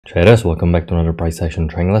Traders, welcome back to another price action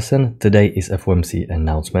trading lesson. Today is FOMC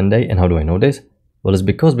announcement day, and how do I know this? Well, it's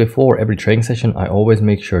because before every trading session I always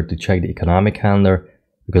make sure to check the economic calendar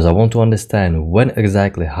because I want to understand when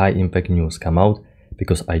exactly high impact news come out,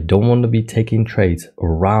 because I don't want to be taking trades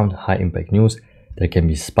around high impact news. There can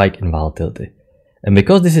be spike in volatility. And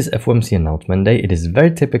because this is FOMC announcement day, it is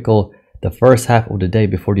very typical the first half of the day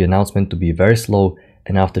before the announcement to be very slow,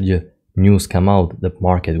 and after the news come out the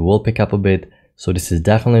market will pick up a bit. So this is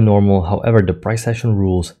definitely normal. However, the price action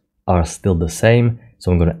rules are still the same.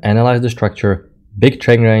 So I'm going to analyze the structure, big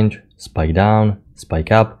trend range, spike down,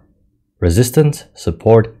 spike up, resistance,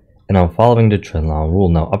 support, and I'm following the trend line rule.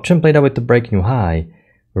 Now uptrend played out with the break new high.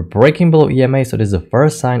 We're breaking below EMA, so this is the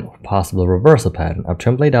first sign of possible reversal pattern.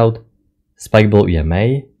 Uptrend played out, spike below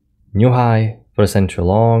EMA, new high, first entry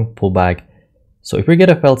long, pullback. So if we get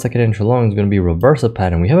a failed second entry long, it's going to be a reversal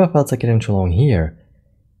pattern. We have a failed second entry long here.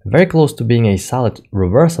 Very close to being a solid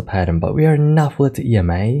reversal pattern, but we are not fully to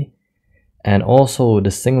EMA. And also the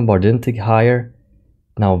single bar didn't tick higher.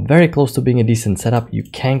 Now very close to being a decent setup. You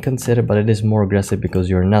can consider, but it is more aggressive because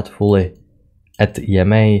you're not fully at the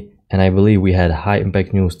EMA. And I believe we had high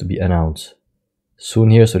impact news to be announced soon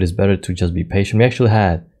here, so it is better to just be patient. We actually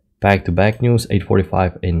had back-to-back news,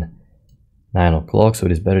 8:45 and 9 o'clock, so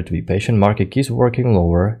it is better to be patient. Market keeps working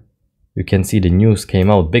lower. You can see the news came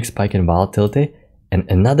out, big spike in volatility, and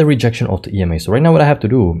another rejection of the EMA. So right now what I have to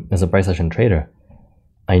do as a price action trader,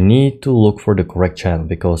 I need to look for the correct channel,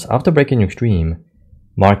 because after breaking new extreme,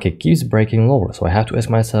 market keeps breaking lower. So I have to ask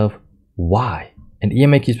myself why, and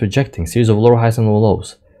EMA keeps rejecting series of lower highs and low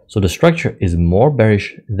lows. So the structure is more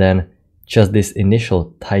bearish than just this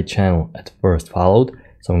initial tight channel at first followed.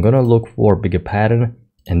 So I'm gonna look for a bigger pattern,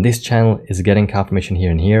 and this channel is getting confirmation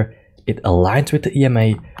here and here. It aligns with the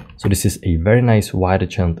EMA, so this is a very nice wider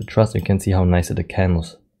channel to trust. You can see how nice the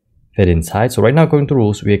candles fit inside. So right now, according to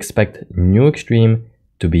rules, we expect new extreme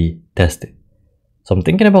to be tested. So I'm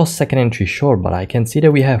thinking about second entry short, but I can see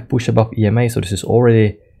that we have push above EMA, so this is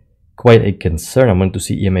already quite a concern. I'm going to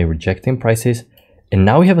see EMA rejecting prices, and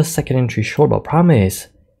now we have a second entry short. But problem is,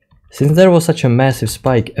 since there was such a massive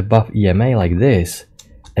spike above EMA like this,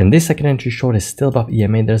 and this second entry short is still above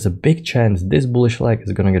EMA, there's a big chance this bullish flag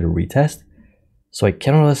is going to get a retest. So I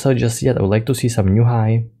cannot really sell just yet. I would like to see some new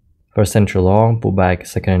high, first entry long, pullback,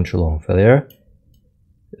 second entry long failure.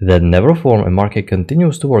 That never formed, and market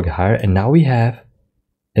continues to work higher, and now we have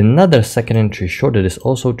another second entry short that is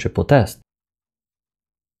also triple test.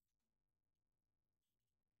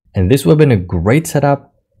 And this would have been a great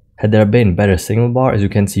setup had there been better signal bar. As you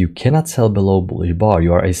can see, you cannot sell below bullish bar.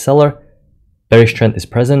 You are a seller. Bearish trend is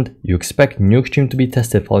present. You expect new extreme to be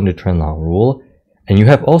tested following the trend line rule, and you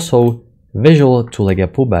have also visual to leg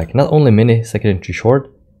up pullback. Not only mini second entry short,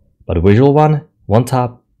 but visual one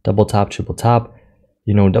top, double top, triple top.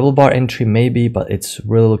 You know, double bar entry maybe, but it's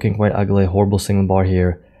really looking quite ugly. Horrible single bar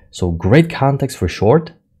here. So great context for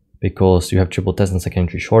short because you have triple test and second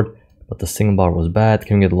entry short, but the single bar was bad.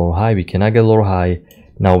 Can we get lower high? We cannot get lower high.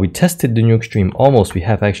 Now we tested the new extreme almost. We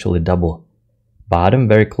have actually double bottom,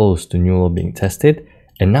 very close to new low being tested,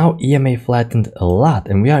 and now EMA flattened a lot,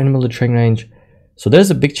 and we are in the middle of the trend range. So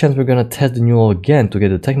there's a big chance we're gonna test the new low again to get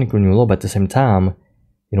the technical new low, but at the same time,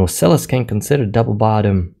 you know, sellers can consider double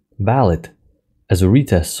bottom valid as a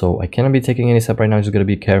retest. So I cannot be taking any step right now. Just gotta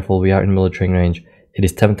be careful. We are in the middle of the trend range. It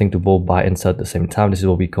is tempting to both buy and sell at the same time. This is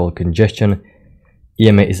what we call congestion.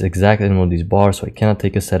 EMA is exactly in one of these bars, so I cannot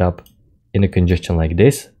take a setup in a congestion like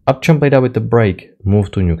this. Uptrend played out with the break,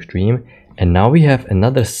 move to new extreme. And now we have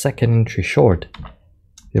another second entry short.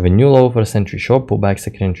 We have a new low for a entry short, pullback,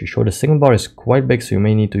 second entry short. The signal bar is quite big, so you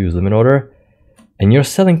may need to use limit order. And you're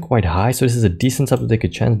selling quite high, so this is a decent setup to take a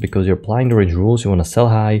chance because you're applying the range rules. You want to sell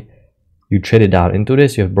high. You trade it down into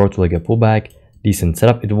this. You have brought to like a pullback. Decent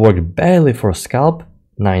setup. It worked barely for a scalp.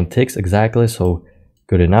 9 ticks exactly, so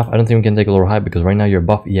good enough. I don't think we can take a lower high because right now you're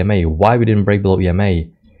above EMA. Why we didn't break below EMA?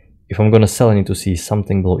 If I'm going to sell, I need to see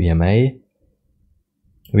something below EMA.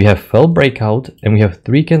 We have failed breakout, and we have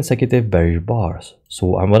 3 consecutive bearish bars. So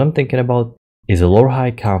what I'm thinking about is a lower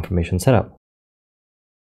high confirmation setup.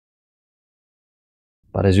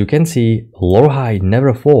 But as you can see, lower high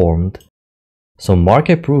never formed. So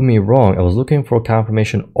market proved me wrong. I was looking for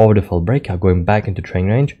confirmation over the failed breakout, going back into trend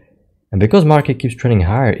range. And because market keeps trending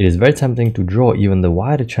higher, it is very tempting to draw even the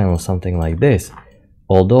wider channel, something like this.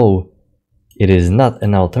 Although it is not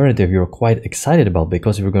an alternative you're quite excited about,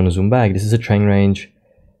 because if you're going to zoom back, this is a trend range.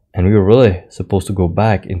 And we were really supposed to go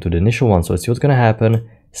back into the initial one. So let's see what's going to happen.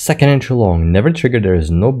 Second entry long, never triggered. There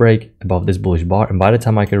is no break above this bullish bar. And by the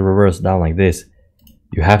time I can reverse down like this,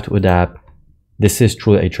 you have to adapt. This is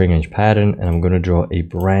truly a trend range pattern. And I'm going to draw a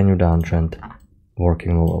brand new downtrend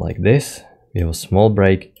working lower like this. We have a small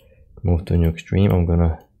break, move to a new extreme. I'm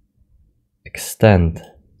gonna extend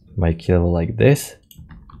my key level like this,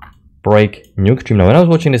 break, new extreme. Now when I was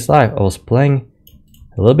watching this live, I was playing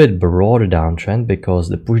a little bit below the downtrend because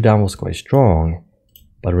the push down was quite strong.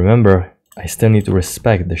 But remember, I still need to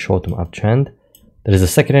respect the short-term uptrend. There is a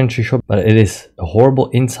second entry short, but it is a horrible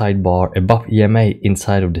inside bar above EMA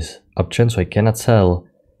inside of this uptrend, so I cannot sell.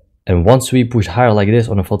 And once we push higher like this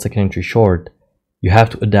on a failed second entry short, you have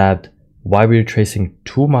to adapt. Why we're tracing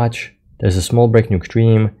too much? There's a small break, new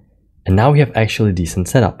extreme, and now we have actually decent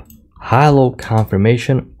setup. High-low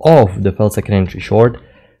confirmation of the failed second entry short.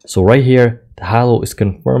 So right here, the high-low is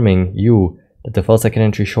confirming you that the failed second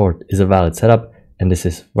entry short is a valid setup, and this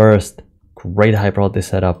is first great high probability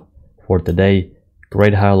setup for today.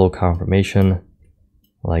 Great high-low confirmation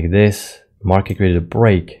like this. Market created a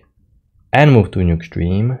break and move to a new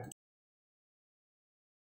extreme.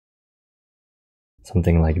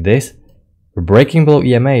 Something like this. We're breaking below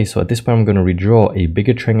EMA, so at this point I'm going to redraw a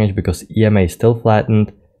bigger trend range because EMA is still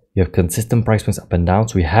flattened. You have consistent price points up and down,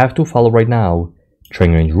 so we have to follow right now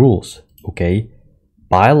trend range rules. Okay,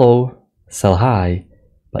 buy low, sell high,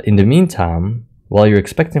 but in the meantime, while you're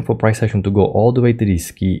expecting for price action to go all the way to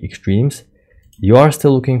these key extremes, you are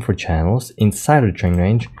still looking for channels inside of the trend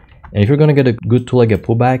range, and if you're going to get a good two-legged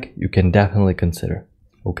pullback, you can definitely consider.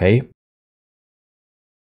 Okay,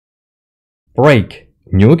 break,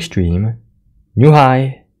 new extreme, new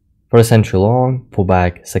high, first entry long,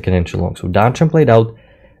 pullback, second entry long. So downtrend played out,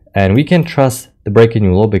 and we can trust the break in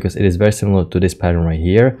new low because it is very similar to this pattern right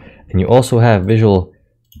here. And you also have visual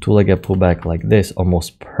two-legged pullback like this,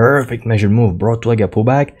 almost perfect measured move, broad two-legged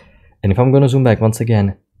pullback. And if I'm going to zoom back once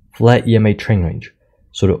again, flat EMA trend range.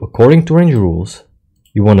 So according to range rules,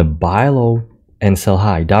 you want to buy low and sell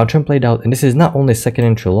high. Downtrend played out, and this is not only second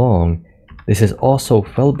entry long, this is also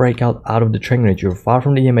failed breakout out of the trend range. You're far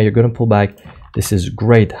from the EMA, you're going to pull back. This is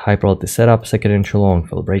great high probability setup, second entry long,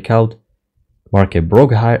 failed breakout. Market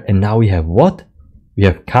broke higher, and now we have what? We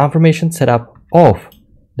have confirmation setup of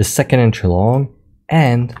the second entry long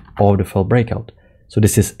and of the failed breakout. So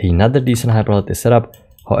this is another decent high probability setup.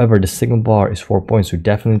 However, the signal bar is 4 points, so you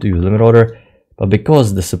definitely need to use limit order. But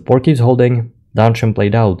because the support keeps holding, downtrend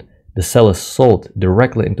played out, the sellers sold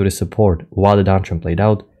directly into the support while the downtrend played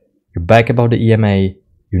out. You're back above the EMA.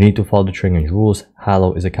 You need to follow the trend range rules.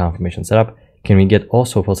 High-low is a confirmation setup. Can we get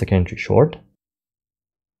also failed second entry short?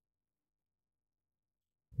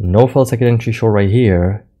 No failed second entry short right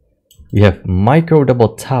here. We have micro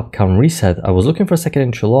double top count reset. I was looking for second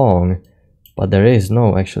entry long, but there is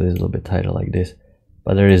no, actually it's a little bit tighter like this,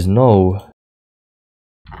 but there is no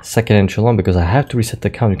second entry long because I have to reset the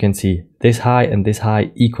count. You can see this high and this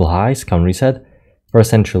high equal highs, count reset.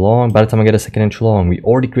 First entry long, by the time I get a second entry long, we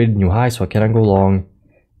already created new high, so I cannot go long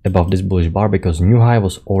above this bullish bar because new high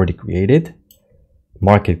was already created.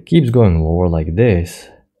 Market keeps going lower like this.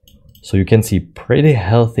 So you can see pretty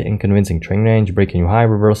healthy and convincing trend range, breaking new high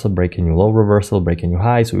reversal, breaking new low reversal, breaking new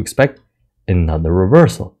high. So we expect another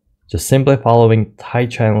reversal. Just simply following tight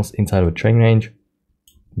channels inside of a trend range.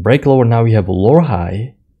 Break lower, now we have a lower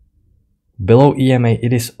high. Below EMA,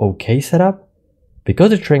 it is okay setup. Because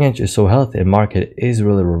the trend range is so healthy and market is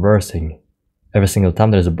really reversing every single time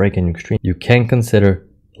there's a break in extreme, you can consider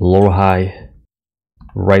lower high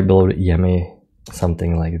right below the EMA,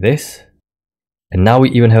 something like this. And now we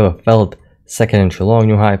even have a failed second entry long,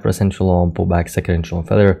 new high, first entry long, pullback, second entry long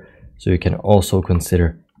failure. So you can also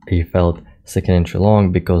consider a failed second entry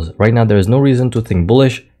long because right now there is no reason to think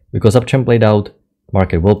bullish because uptrend played out,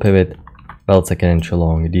 market will pivot, failed second entry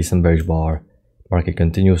long, decent bearish bar, market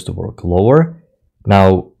continues to work lower.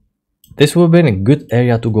 Now this would have been a good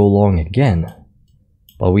area to go long again,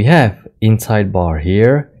 but we have inside bar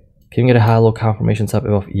here. Can we get a high low confirmation up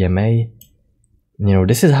above EMA? You know,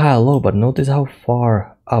 this is high low, but notice how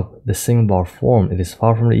far up the signal bar formed. It is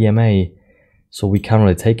far from the EMA, so we can't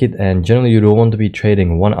really take it. And generally you don't want to be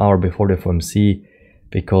trading 1 hour before the FOMC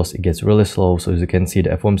because it gets really slow. So as you can see,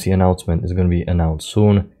 the FOMC announcement is going to be announced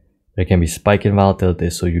soon. There can be spike in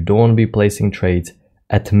volatility, so you don't want to be placing trades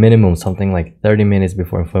at minimum something like 30 minutes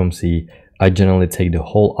before FOMC. I generally take the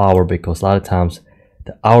whole hour because a lot of times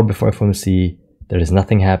the hour before FOMC there is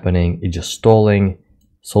nothing happening, it's just stalling,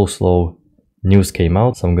 so slow. News came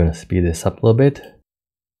out, so I'm gonna speed this up a little bit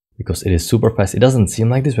because it is super fast. It doesn't seem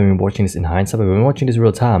like this when we're watching this in hindsight, but when we're watching this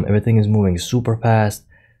real time, everything is moving super fast.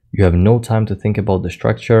 You have no time to think about the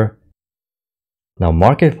structure. Now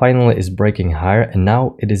market finally is breaking higher, and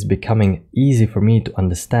now it is becoming easy for me to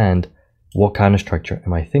understand what kind of structure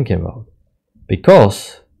am I thinking about,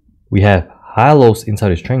 because we have high lows inside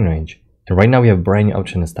this trend range, and right now we have brand new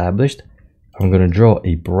option established. I'm going to draw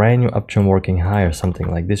a brand new uptrend working high or something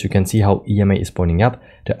like this. You can see how EMA is pointing up.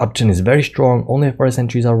 The uptrend is very strong. Only the first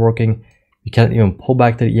entries are working. You can't even pull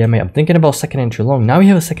back to the EMA. I'm thinking about second entry long. Now we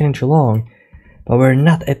have a second entry long, but we're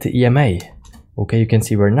not at the EMA. Okay, you can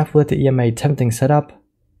see we're not full at the EMA. Tempting setup.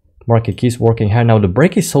 Market keeps working high. Now the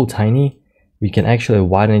break is so tiny, we can actually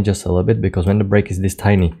widen it just a little bit, because when the break is this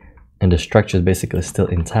tiny and the structure is basically still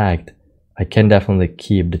intact, I can definitely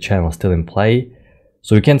keep the channel still in play.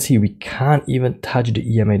 So you can see we can't even touch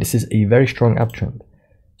the EMA. This is a very strong uptrend.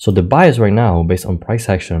 So the bias right now, based on price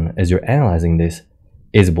action, as you're analyzing this,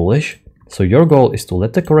 is bullish. So your goal is to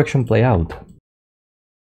let the correction play out.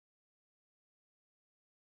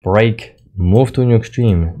 Break, move to a new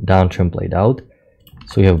extreme, downtrend played out.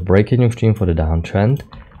 So you have break a new extreme for the downtrend.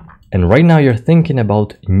 And right now you're thinking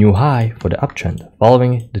about new high for the uptrend,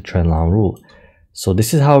 following the trend line rule. So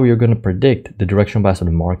this is how you're going to predict the direction bias of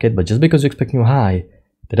the market. But just because you expect new high,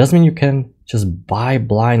 that doesn't mean you can just buy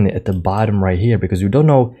blindly at the bottom right here, because you don't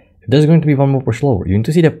know if there's going to be one more push lower. You need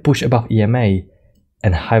to see that push above EMA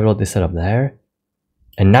and high velocity setup there.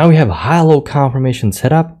 And now we have high-low confirmation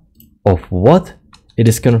setup of what? It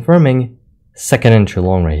is confirming second entry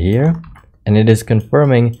long right here. And it is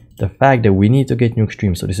confirming the fact that we need to get new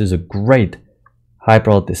extreme. So this is a great high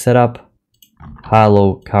probability setup,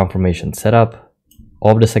 high-low confirmation setup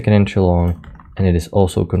of the second entry long, and it is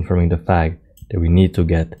also confirming the fact that we need to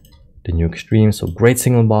get the new extreme. So great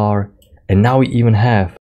signal bar, and now we even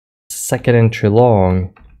have second entry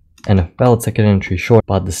long and a failed second entry short,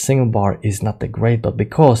 but the signal bar is not that great. But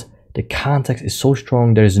because the context is so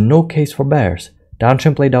strong, there is no case for bears.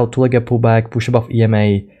 Downtrend played out, two-legged pullback, push above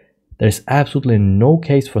EMA. There is absolutely no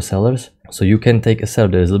case for sellers. So you can take a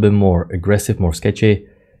setup that is a little bit more aggressive, more sketchy.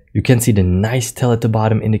 You can see the nice tail at the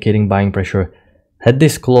bottom indicating buying pressure. Had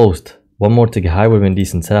this closed one more tick high, would have been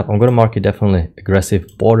decent setup. I'm going to mark it definitely aggressive,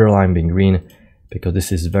 borderline being green, because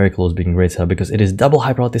this is very close being great setup, because it is double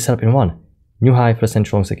high probability setup in one. New high, first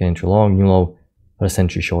entry long, second entry long, new low, first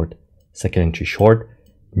entry short, second entry short.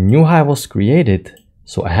 New high was created,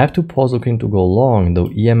 so I have to pause looking to go long,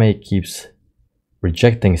 though EMA keeps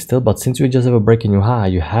rejecting still. But since you just have a break in new high,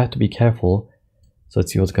 you have to be careful. So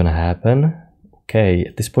let's see what's going to happen. Okay,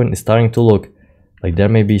 at this point it's starting to look like there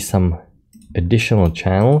may be some additional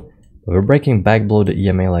channel, but we're breaking back below the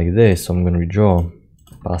EMA like this. So I'm going to redraw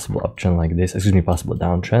possible uptrend like this, excuse me, possible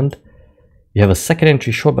downtrend. You have a second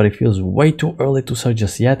entry short, but it feels way too early to sell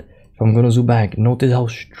just yet. If I'm going to zoom back, notice how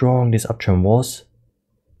strong this uptrend was.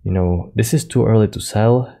 You know, this is too early to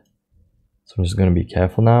sell, so I'm just going to be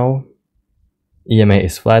careful now. EMA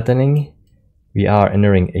is flattening. We are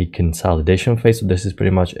entering a consolidation phase, so this is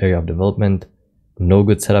pretty much area of development. No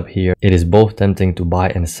good setup here. It is both tempting to buy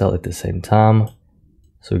and sell at the same time,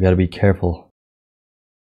 so you got to be careful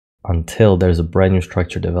until there's a brand new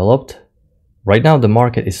structure developed. Right now the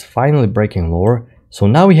market is finally breaking lower, so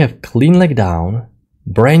now we have clean leg down,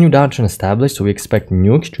 brand new downtrend established, so we expect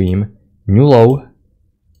new extreme, new low.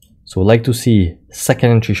 So we'd like to see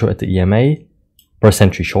second entry short at the EMA, first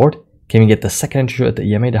entry short. Can we get the second entry short at the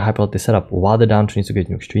EMA, the high probability setup, while the downtrend needs to get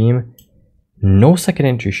new extreme? No second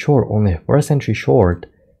entry short, only first entry short.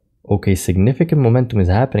 Okay, significant momentum is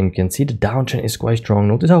happening. You can see the downtrend is quite strong.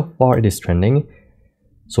 Notice how far it is trending.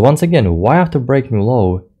 So once again, why after break new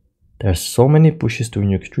low, there are so many pushes to a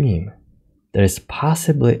new extreme? There is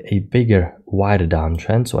possibly a bigger, wider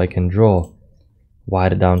downtrend. So I can draw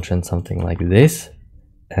wider downtrend, something like this.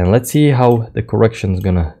 And let's see how the correction is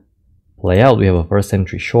gonna play out. We have a first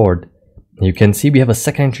entry short. You can see we have a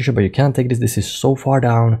second entry short, but you can't take this. This is so far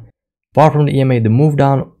down. Far from the EMA, the move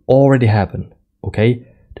down already happened, okay?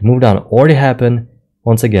 The move down already happened.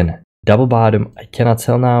 Once again, double bottom, I cannot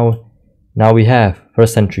sell now. Now we have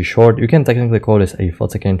first entry short. You can technically call this a full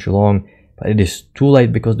second entry long, but it is too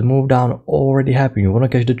late because the move down already happened. You want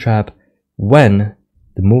to catch the trap when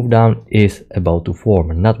the move down is about to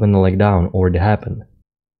form, not when the leg down already happened.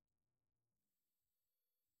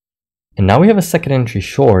 And now we have a second entry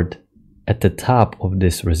short at the top of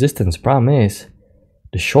this resistance. Problem is,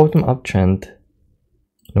 the short-term uptrend,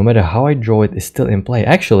 no matter how I draw it, is still in play.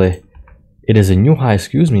 Actually, it is a new high,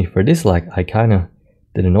 excuse me, for this leg. I kind of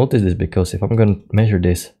didn't notice this, because if I'm going to measure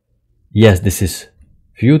this, yes, this is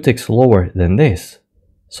few ticks lower than this.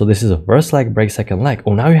 So this is a first leg, break second leg.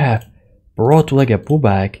 Oh, now you have broad two-legged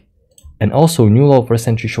pullback, and also new low, first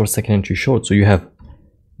entry short, second entry short. So you have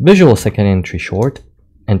visual second entry short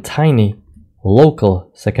and tiny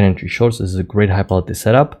local second entry shorts. This is a great high probability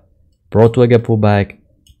setup. Broad two-legged pullback,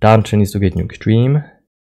 downtrend needs to get new extreme.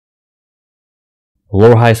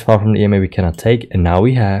 Lower highs far from the EMA we cannot take, and now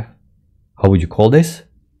we have, how would you call this?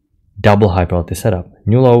 Double high probability setup.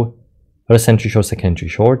 New low, first entry short, second entry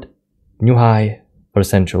short. new high,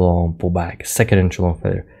 first entry long, pullback, second entry long,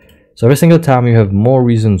 failure. So every single time you have more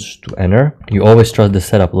reasons to enter, you always trust the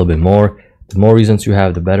setup a little bit more. The more reasons you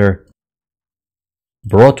have, the better.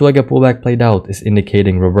 Broad two leg pullback played out is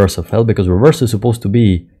indicating reversal failed, because reversal is supposed to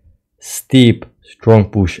be steep, strong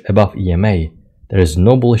push above EMA. There is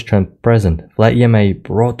no bullish trend present. Flat EMA,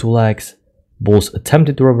 broad two legs, bulls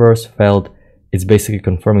attempted to reverse, failed. It's basically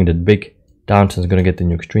confirming that big downtrend is going to get the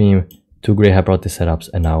new extreme. Two gray hyperbolic setups,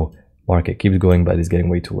 and now market keeps going, but it's getting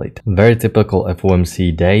way too late. Very typical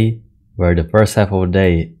FOMC day, where the first half of the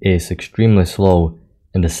day is extremely slow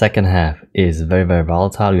and the second half is very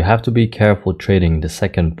volatile. You have to be careful trading the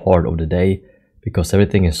second part of the day because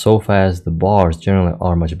everything is so fast. The bars generally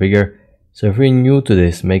are much bigger. So if you're new to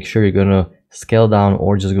this, make sure you're gonna scale down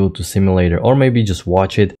or just go to simulator, or maybe just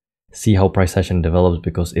watch it, see how price action develops,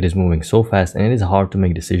 because it is moving so fast and it is hard to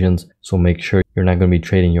make decisions. So make sure you're not going to be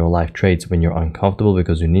trading your live trades when you're uncomfortable,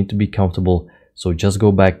 because you need to be comfortable. So just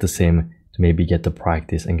go back to sim to maybe get the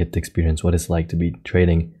practice and get the experience what it's like to be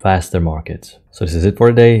trading faster markets. So this is it for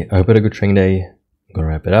today. I hope you had a good trading day. I'm going to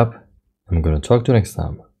wrap it up. I'm going to talk to you next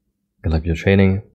time. Good luck with your trading.